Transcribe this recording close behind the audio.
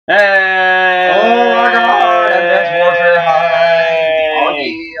Hey! Oh my god! Advanced Warfare High! Oh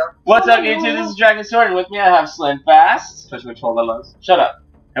yeah! What's up, YouTube? This is Dragon Sword, and with me I have Slim Fast. Shut up.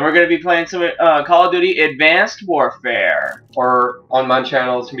 And we're gonna be playing some Call of Duty Advanced Warfare. Or on my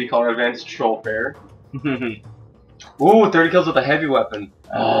channel, it's gonna be called Advanced Trollfare. Ooh, 30 kills with a heavy weapon.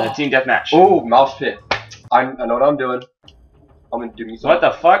 Team Deathmatch. Ooh, mouse pit. I know what I'm doing. I'm gonna do me something. What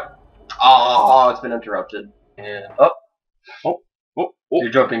the fuck? Oh, it's been interrupted. And up. Oh. You're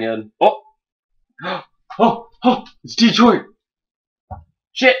jumping in. Oh. Oh, it's Detroit.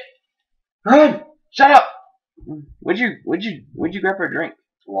 Shit! Run! Shut up! What'd you grab for a drink?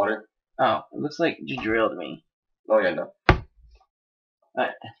 Water. Oh, it looks like you drilled me. Oh yeah, no.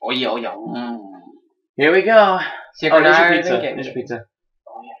 Alright. Oh yeah. Here we go. Secret There's your iron pizza. thinking. There's your pizza.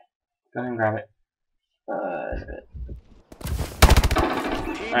 Oh yeah. Go ahead and grab it.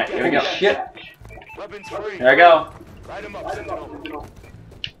 Alright, here we go. Shit. Here I go.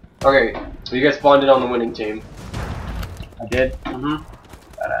 Okay, so you guys spawned in on the winning team. I did. Mm-hmm.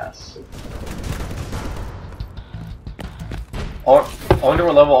 Badass. I wonder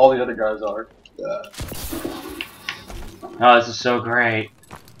what level all the other guys are. Oh, this is so great.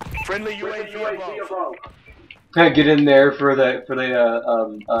 Friendly UAV above. Can I get in there for the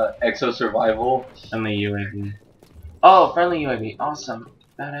exo survival? Friendly UAV. Oh, friendly UAV. Awesome.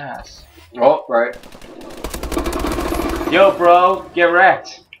 Badass. Oh, right. Yo, bro, get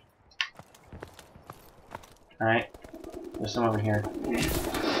wrecked. Alright. There's some over here. Care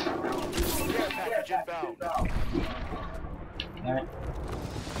package inbound. Damn it.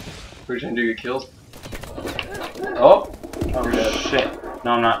 We're trying to do your kills. Oh, Oh, shit.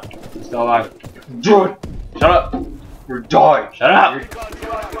 No, I'm not. I'm still alive. dude, Shut up. you're dying. Shut up.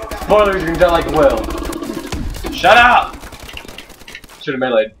 Spoilers, you're gonna die like a whale. Shut up. Should have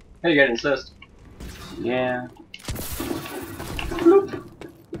meleeed. Hey, you got an assist. Yeah.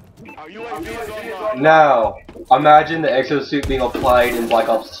 Our UAV is online. Now, imagine the exosuit being applied in Black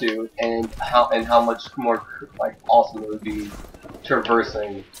Ops 2, and how much more like awesome it would be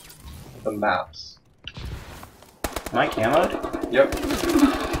traversing the maps. Am I camoed? Yep.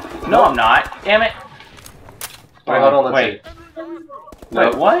 No, I'm not. Damn it. Wait, hold on, let's Wait. see.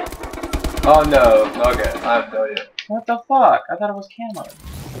 Wait, what? Oh no. Okay, I have no idea. What the fuck? I thought it was camoed.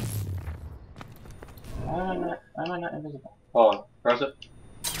 Why am I not invisible? Hold on, press it.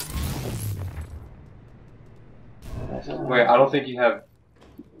 Wait, I don't think you have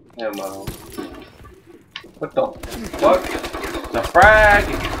ammo. What the fuck? The frag!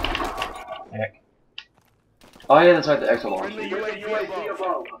 Heck. Oh yeah, that's right, the exo Friendly launcher. UAV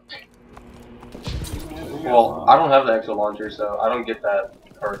above. Well, I don't have the exo launcher, so I don't get that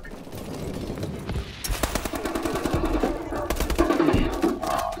perk.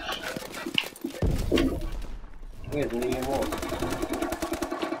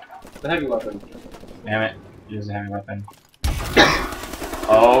 The heavy weapon. Damn it. Use a heavy weapon.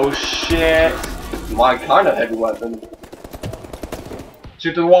 Oh shit! My kind of heavy weapon.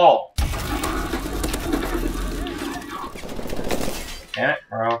 Shoot the wall. Damn it,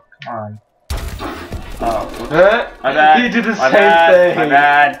 bro. Come on. Oh. My He bad. did the My same bad. thing. My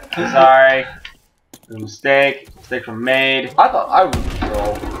bad. I'm sorry. It was a mistake. Mistakes were made. I thought I was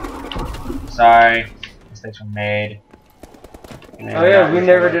troll. Sorry. Mistakes were made. Oh yeah, we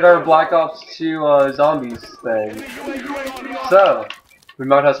never did our Black Ops 2 zombies thing. So, we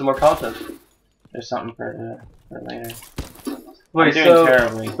might have some more content. There's something for later. Wait, I'm doing so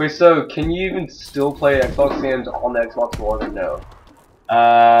terribly. so can you even still play Xbox games on the Xbox One or no?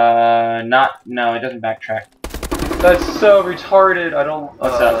 No, it doesn't backtrack. That's so retarded. I don't.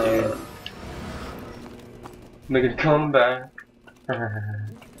 What's up, dude? Make it come back,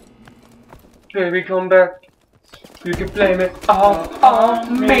 baby, come back. You can blame it all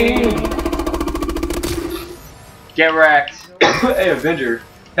on me. Get wrecked. Hey, Avenger,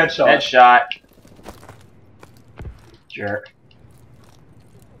 headshot. Headshot. Jerk.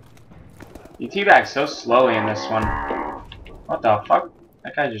 You teabag so slowly in this one. What the fuck?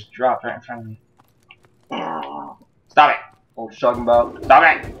 That guy just dropped right in front of me. Stop it! What you talking about? Stop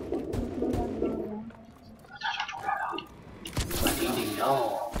it!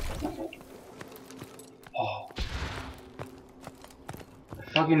 No. Oh. The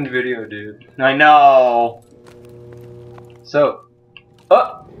fucking video, dude. I know. So,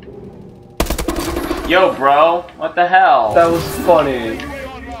 Yo, bro. What the hell? that was funny.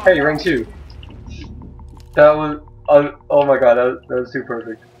 Hey, ring 2. That was. Oh my god, that was too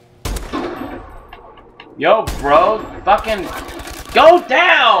perfect. Yo, bro. Fucking go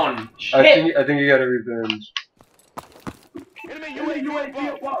down. Shit. I think you got a revenge. Enemy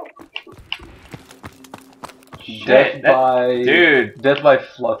UAV above. Shit, dude. Death by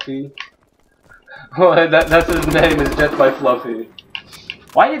Fluffy. Oh, that's his name is Death by Fluffy.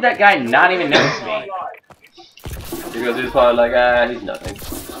 Why did that guy not even notice me? Because he's probably like, ah, he's nothing.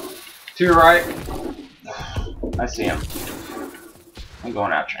 To your right. I see him. I'm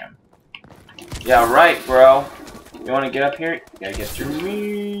going after him. Yeah, right, bro. You want to get up here? You gotta get through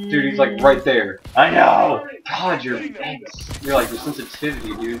me. Dude, he's like right there. I know. God, you're like your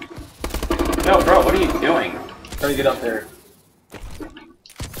sensitivity, dude. No, bro, what are you doing? Trying to get up there.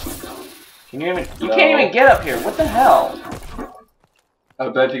 Can you even? You can't even get up here. What the hell? I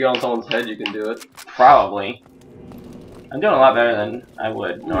bet if you get on someone's head, you can do it. Probably. I'm doing a lot better than I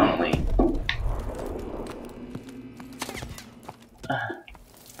would normally.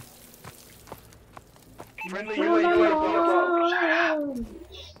 Friendly UAV above.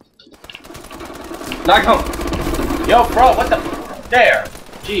 Knock him! Yo, bro, what the? There.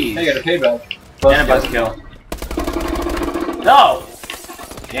 Jeez. Hey, you got a payback. And a buzzkill. No.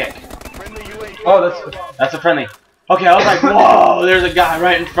 Dick. Friendly UAV. Oh, That's a friendly. Okay, I was like, whoa, there's a guy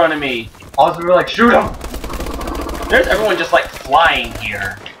right in front of me. also we're like, shoot him! There's everyone just like flying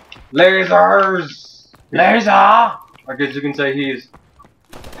here. Lasers! Laser! I guess you can say he's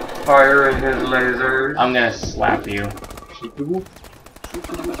firing his lasers. I'm gonna slap you.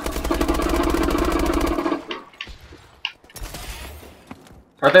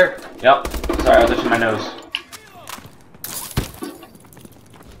 Right there. Yep. Sorry, I was itching my nose.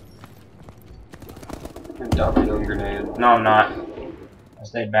 Drop your own grenade. No, I'm not. I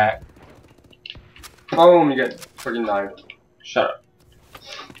stayed back. Boom, you get freaking knifed. Shut up.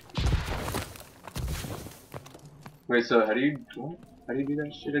 Wait, so how do you do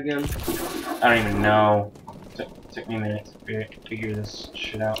that shit again? I don't even know. Took me a minute to figure this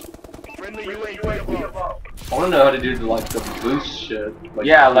shit out. Friendly UAV above. I wanna know how to do the boost shit.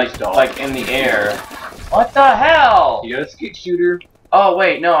 Yeah, the boost like in the air. What the hell? You got a skate shooter? Oh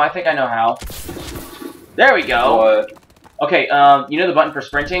wait, no, I think I know how. There we go. What? Okay, you know the button for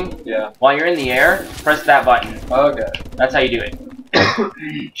sprinting? Yeah. While you're in the air, press that button. Okay. That's how you do it.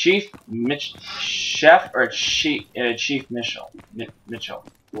 Chef Mitchell.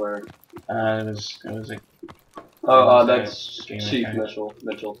 Where? It was like. Oh, that's Chief Mitchell.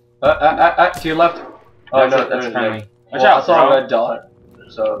 To your left. Oh no, that's friendly. No. Watch Well, out, I saw bro. a red dot,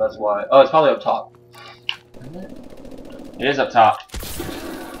 so that's why. Oh, it's probably up top. It is up top.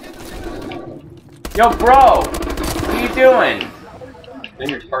 Yo, bro! What are you doing? Then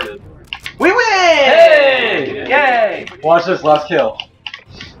you're retarded. We win! Hey! Yay! Watch this last kill.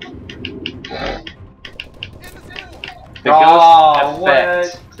 The Oh,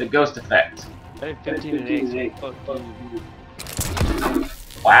 ghost effect. The ghost effect. 15 and 8.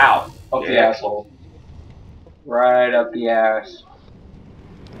 Wow. Up the asshole. Right up the ass.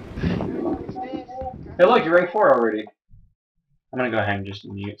 Hey look, you're rank 4 already. I'm gonna go ahead and just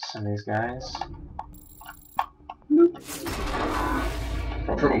mute some of these guys.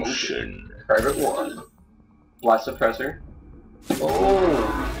 Promotion. Private 1. Blast suppressor.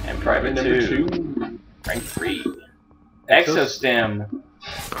 Oh. And private Number 2. 2. Rank 3. Exostim.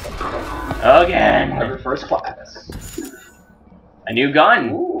 Again. Private first class. A new gun.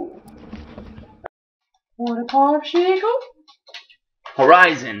 Ooh. Want a popsicle?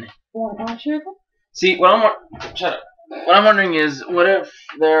 Horizon. Want a popsicle? See, what I'm wondering is, what if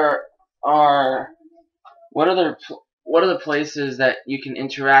there are, what are the places that you can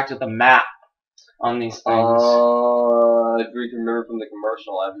interact with the map on these things? If we can remember from the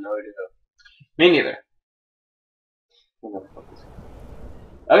commercial, I have no idea. Me neither.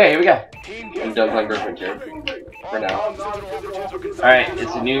 Okay, here we go. I'm done playing Griffin here. For now. Alright,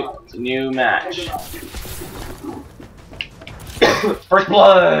 it's a new match. First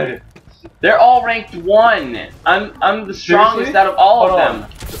blood! They're all ranked 1. I'm the strongest Seriously? out of all Hold of on. them.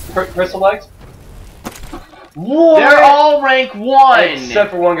 Press select. What? They're all rank 1!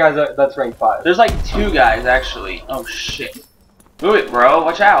 Except for one guy that's rank 5. There's like 2 guys actually. Oh shit. Move it, bro.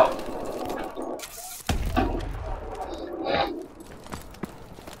 Watch out.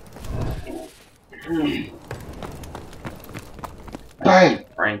 Bang!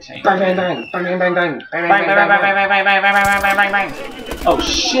 Sprinting. Bang bang bang! Bang bang bang bang! Bang, bang, bang, bang, bang, bang, bang, bang, bang, bang, bang, bang. Oh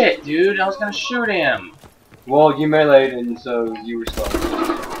shit, dude. I was gonna shoot him. Well, you meleeed and so you were slow.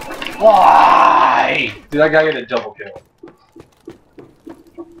 Why? Dude, that guy got a double kill.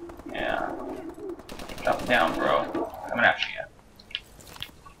 Yeah. Drop down, bro. Coming after you.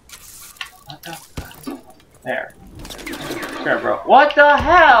 What the fuck? There. Sure, bro. What the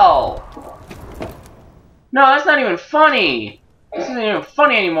hell? No, that's not even funny. This isn't even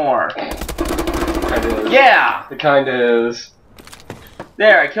funny anymore. It is. Yeah. It kinda is.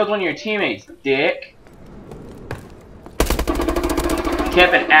 There, I killed one of your teammates, dick.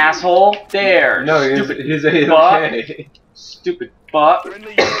 Camping asshole. There. No, Stupid he's fuck. okay. Stupid fuck.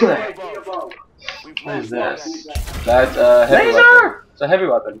 Friendly UAV above. What is this? That's a heavy Laser! weapon. It's a heavy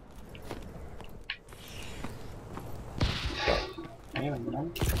weapon.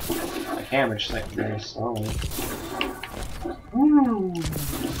 My camera just like very slowly.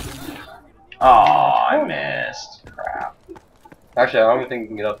 Oh, I missed. Crap. Actually, I don't even think you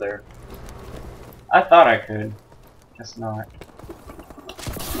can get up there. I thought I could. Guess not.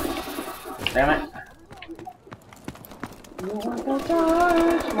 Damn it.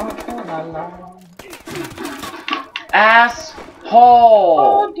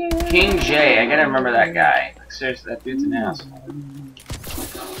 Asshole! King J. I gotta remember that guy. Like, seriously, that dude's an asshole.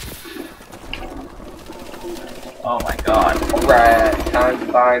 Oh my god. Alright, time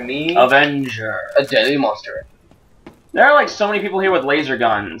to find me Avenger. a deadly monster. There are like so many people here with laser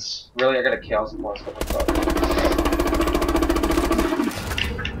guns. Really, I got a chaos monster.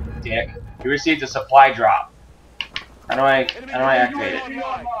 Dick. You received a supply drop. How do I activate it?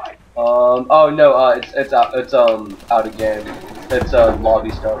 Oh no, it's out again. It's lobby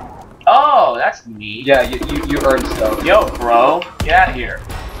stuff. Oh, that's neat. Yeah, you earn stuff. Yo, bro, get out of here.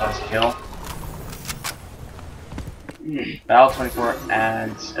 Let's kill. Battle 24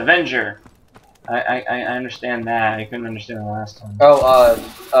 adds Avenger. I understand that. I couldn't understand the last time. Oh,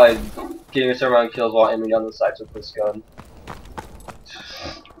 getting a certain amount of kills while aiming down the sights with this gun.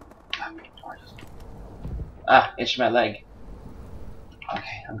 Ah, itch my leg.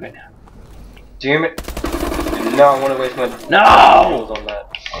 Okay, I'm good now. Damn it! No, I want to waste my No! kills on that.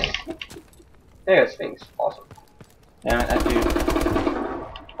 Yeah, this thing's awesome. Damn it, that dude.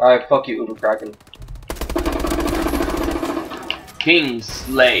 Alright, fuck you, Uber Kraken. King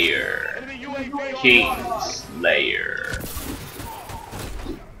Slayer. King Slayer.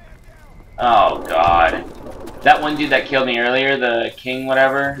 Oh god. That one dude that killed me earlier, the king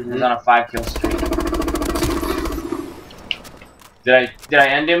whatever, was on a 5-kill streak. Did I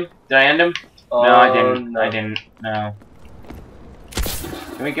end him? Did I end him? No, I didn't. No. I didn't. No.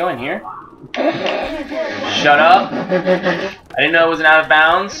 Can we go in here? Shut up. I didn't know it wasn't out of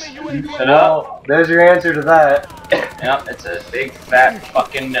bounds. Shut up. Well, there's your answer to that. Yep, it's a big fat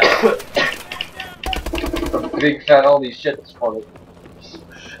fucking no. A big fat holy shit that's funny.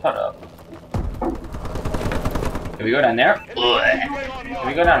 Shut up. Can we go down there? Can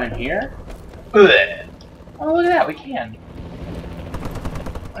we go down in here? Oh, look at that, we can.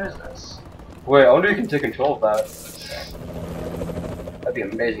 What is this? Wait, I wonder if you can take control of that. That'd be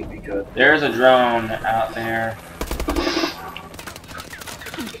amazing if you could. There's a drone out there.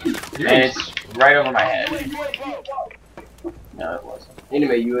 And it's right over my head. No, it wasn't.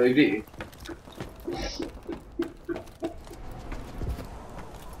 Anime UAV.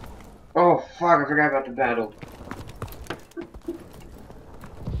 Oh fuck, I forgot about the battle.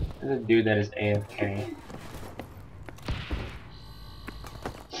 There's a dude that is AFK.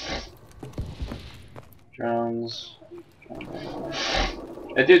 Drones.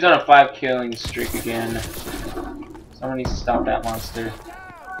 That dude's on a 5-killing streak again. Someone needs to stop that monster.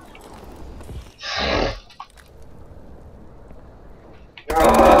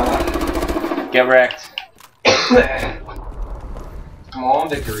 Get wrecked. Come on,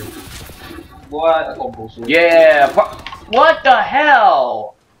 victory. What? That's all bullshit. Yeah! What the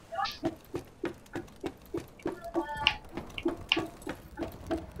hell?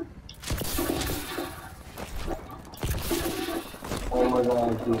 Oh my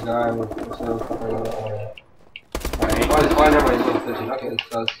god, this guy was so fucking Right. why is everybody so efficient? Okay, it's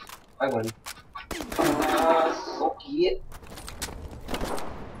because I win. Suck it.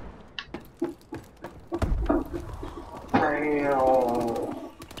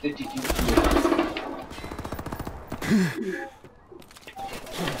 Did you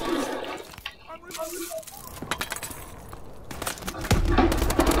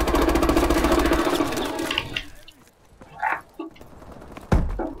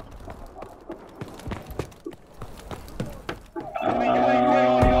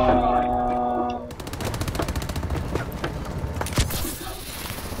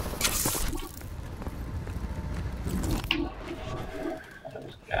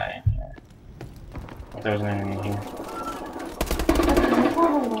There's an enemy here.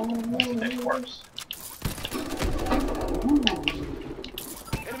 It works.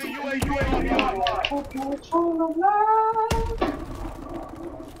 Enemy UAV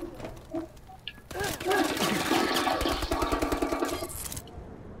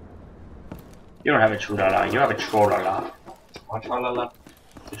You don't have a chulala, you have a cholala. Watch my lala.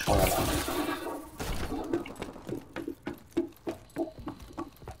 A cholala.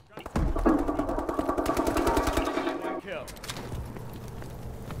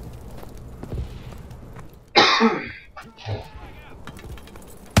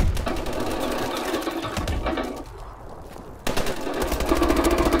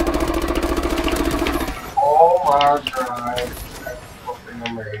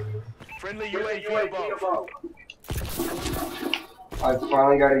 ready. Friendly UAV above. I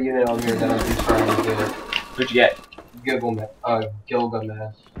finally got a unit on here that I'm just trying to get. What'd you get? Gilgamesh.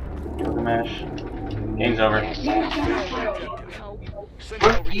 Gilgamesh. Game's over.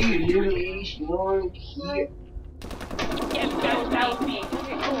 Fuck you, literally. One here.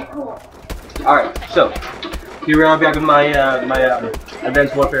 Alright, so here we are back with my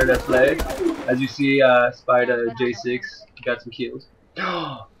Advanced Warfare Let's Play. As you see, Spider J6 got some kills.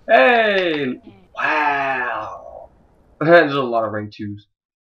 Hey! Wow! There's a lot of rank 2s.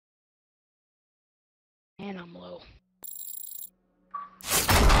 And I'm low.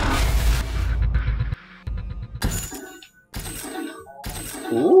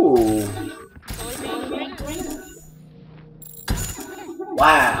 Ooh!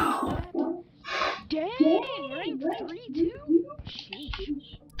 Wow! Dang, rank 3 too?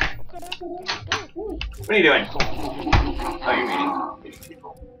 Sheesh. What are you doing? Oh, you're meeting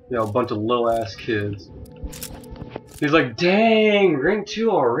people. You know, a bunch of little ass kids. He's like, dang, rank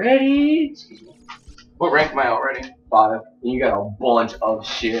 2 already? What rank am I already? 5. And you got a bunch of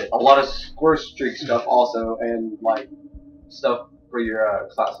shit. A lot of score streak stuff also, and like stuff for your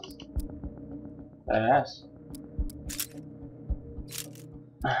classes. Badass.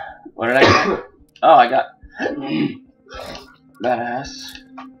 What did I get? Oh, I got badass.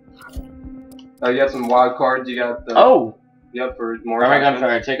 Oh, you got some wild cards. You got the. Oh! Yep, for more. Primary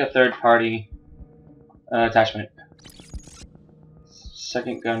gunfire. Take a third party attachment.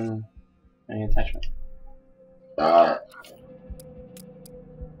 Second gun. Any attachment. No.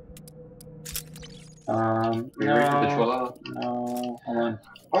 No. Hold on.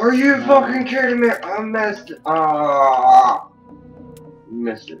 Are you No. fucking kidding me? I missed.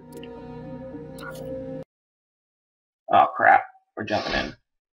 Missed it. Oh crap. We're jumping in.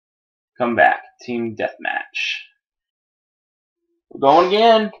 Come back. Team deathmatch. We're going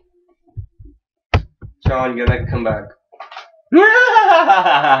again. Sean, you gotta come back.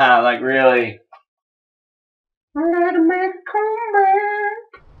 Like really. I gotta make a comeback.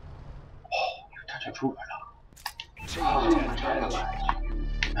 Oh, you touch a fruit right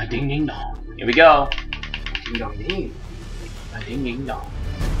now. A ding ding dong. Here we go. You don't need. A ding ding dong.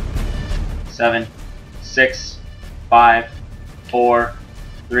 7, 6, 5, 4,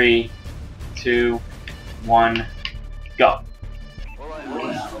 3, 2, 1, go. Alright,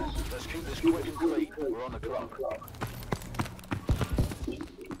 let's keep this quick and clean. We're on the clock.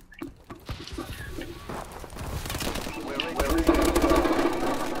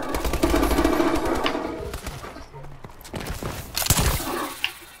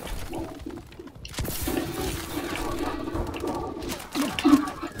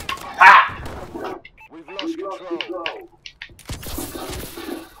 Ha! We've lost control.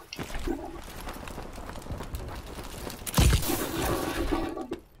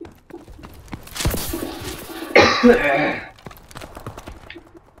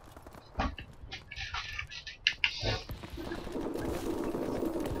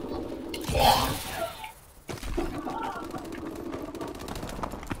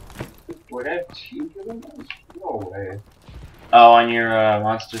 Would I have two of them? No way. Oh, on your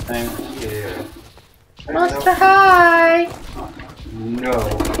monster thing? Yeah. Monster High! No.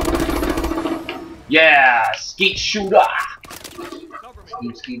 Yeah! Skeet shooter!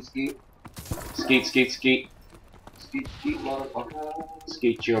 Skeet, skeet, skeet. Skeet, skeet, skeet. Skeet, skeet, motherfucker.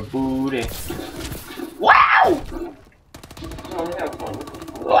 Skeet your booty. Wow! Oh, have fun.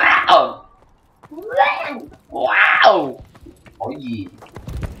 Wow! Wow! Oh, yeah.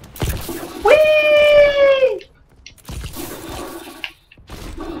 Whee!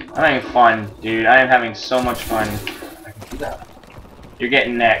 I'm having fun, dude. I am having so much fun. I can do that. You're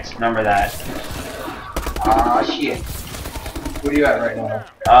getting next, remember that. Ah, shit. What are you at right now?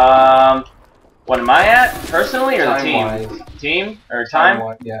 What am I at? Personally or the team? Time-wise. Team? Or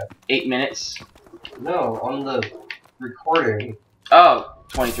time? Yeah. 8 minutes. No, on the recording. Oh,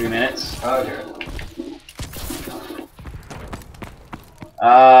 23 minutes. Okay.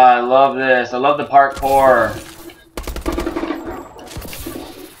 I love this. I love the parkour.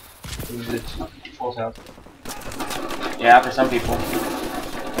 Is it full sound? Yeah, for some people.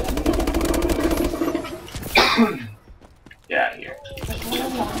 Get out of here.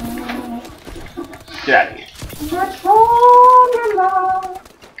 Get out of here.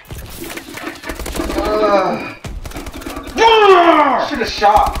 Should have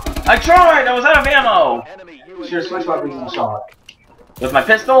shot. I tried! I was out of ammo! Enemy Should have switched weapons and shot. With my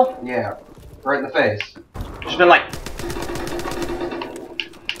pistol? Yeah. Right in the face. Just been like,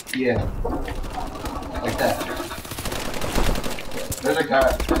 Yeah. Like that. There's a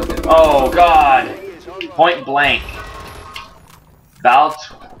guy. oh god. Point blank. Val,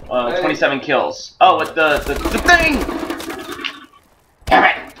 27 kills. Oh, with the thing! Damn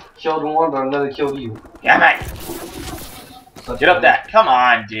it! Killed one, but another killed you. Damn it! Get up that. Come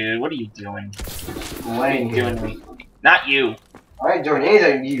on, dude. What are you doing? What are you doing to me? Not you. I ain't doing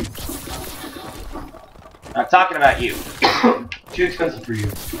anything to you. I'm not talking about you. Too expensive for you.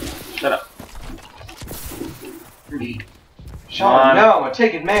 Shut up. Sean, no, I'm a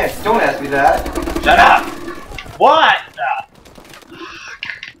taken man. Don't ask me that. Shut up! What?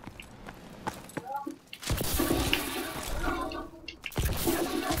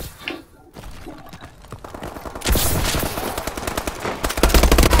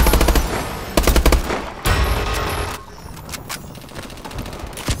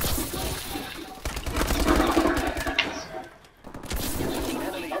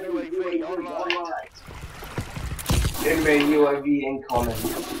 Enemy UAV incoming.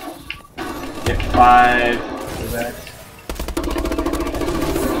 Get 5.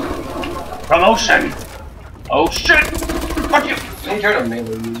 Promotion! Oh shit! Fuck you! Ain't trying to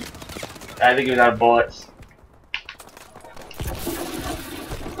melee you. I think he was out of bullets.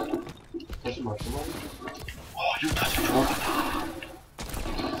 Touch him, touch him. Oh, you touched the door.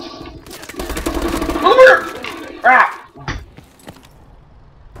 Over here! Ah!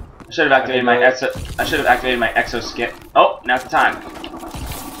 I should have activated my exo skip. Oh, now's the time.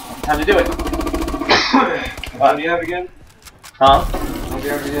 Time to do it. What do you have again? Huh? What do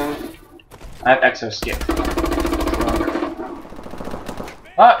you have again? I have exo skip.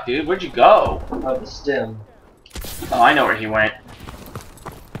 Fuck, dude, where'd you go? Oh, the stem. Oh, I know where he went.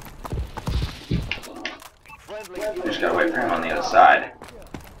 Just gotta wait for him on the other side.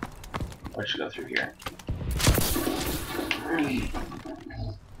 Or should go through here.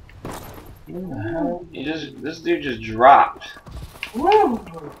 This dude just dropped. Woo!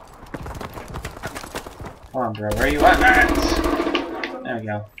 Come on, bro. Where are you at? There we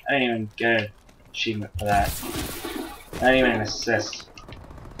go. I didn't even get an achievement for that. Not even an assist.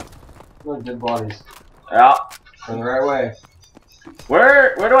 Look, dead bodies. Yeah. Going the right way.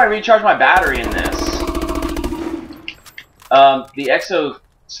 Where do I recharge my battery in this? The exo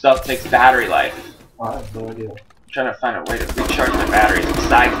stuff takes battery life. Oh, I have no idea. I'm trying to find a way to recharge my batteries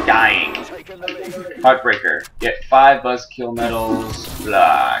besides dying. Heartbreaker. Get 5 buzzkill medals.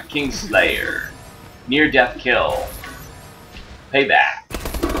 Blah. Kingslayer. Near death kill. Payback.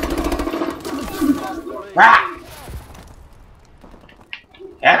 Rah!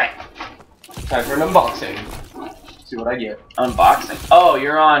 Damn it. Time for an unboxing. See what I get. Unboxing. Oh,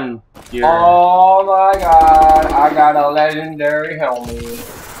 you're on your... Oh my god, I got a legendary helmet.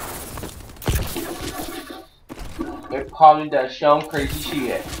 It probably does some crazy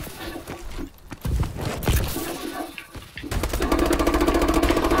shit.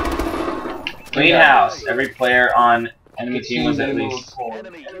 Clean house. Every player on enemy team was at least...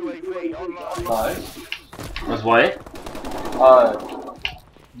 Nice. Was what?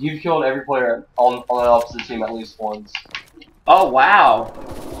 You've killed every player on the opposite team at least once. Oh, wow.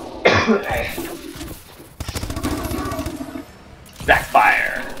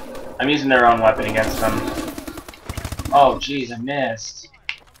 Backfire. I'm using their own weapon against them. Oh, jeez, I missed.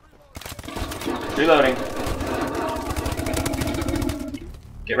 Reloading.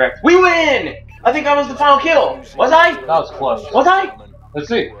 Get wrecked. We win! I think I was the final kill. Was I? That was close. Was I? Let's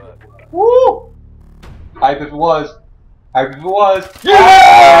see. Woo! Hype if it was. Hype if it was. Yeah!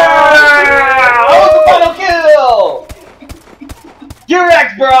 That was the final kill! You're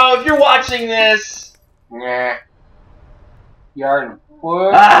wrecked, bro, if you're watching this. Nah. Yarn.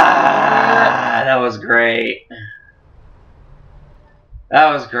 What? Ah, that was great.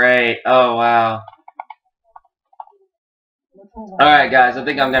 That was great. Oh, wow. Alright, guys, I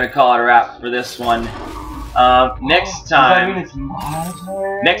think I'm going to call it a wrap for this one. Next time,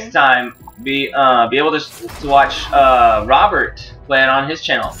 be able to watch Robert play it on his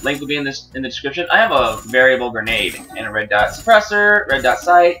channel. Link will be in the description. I have a variable grenade and a red dot suppressor, red dot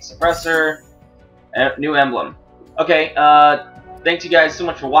sight, suppressor, and new emblem. Okay, thank you guys so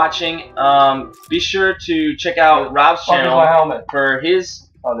much for watching. Be sure to check out Rob's channel for his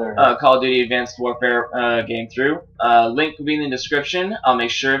Call of Duty Advanced Warfare game through. Link will be in the description. I'll make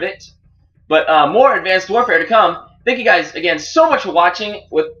sure of it. But more Advanced Warfare to come. Thank you guys again so much for watching.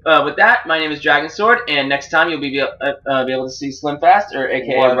 With that, my name is Dragon Sword, and next time you'll be able to see Slimfast, or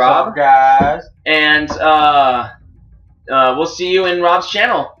AKA What's Rob, up, guys. And we'll see you in Rob's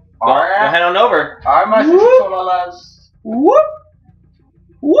channel. Go head on over. Alright, my sexy Whoop!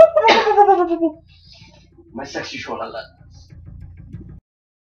 Whoop! My sexy sholalas.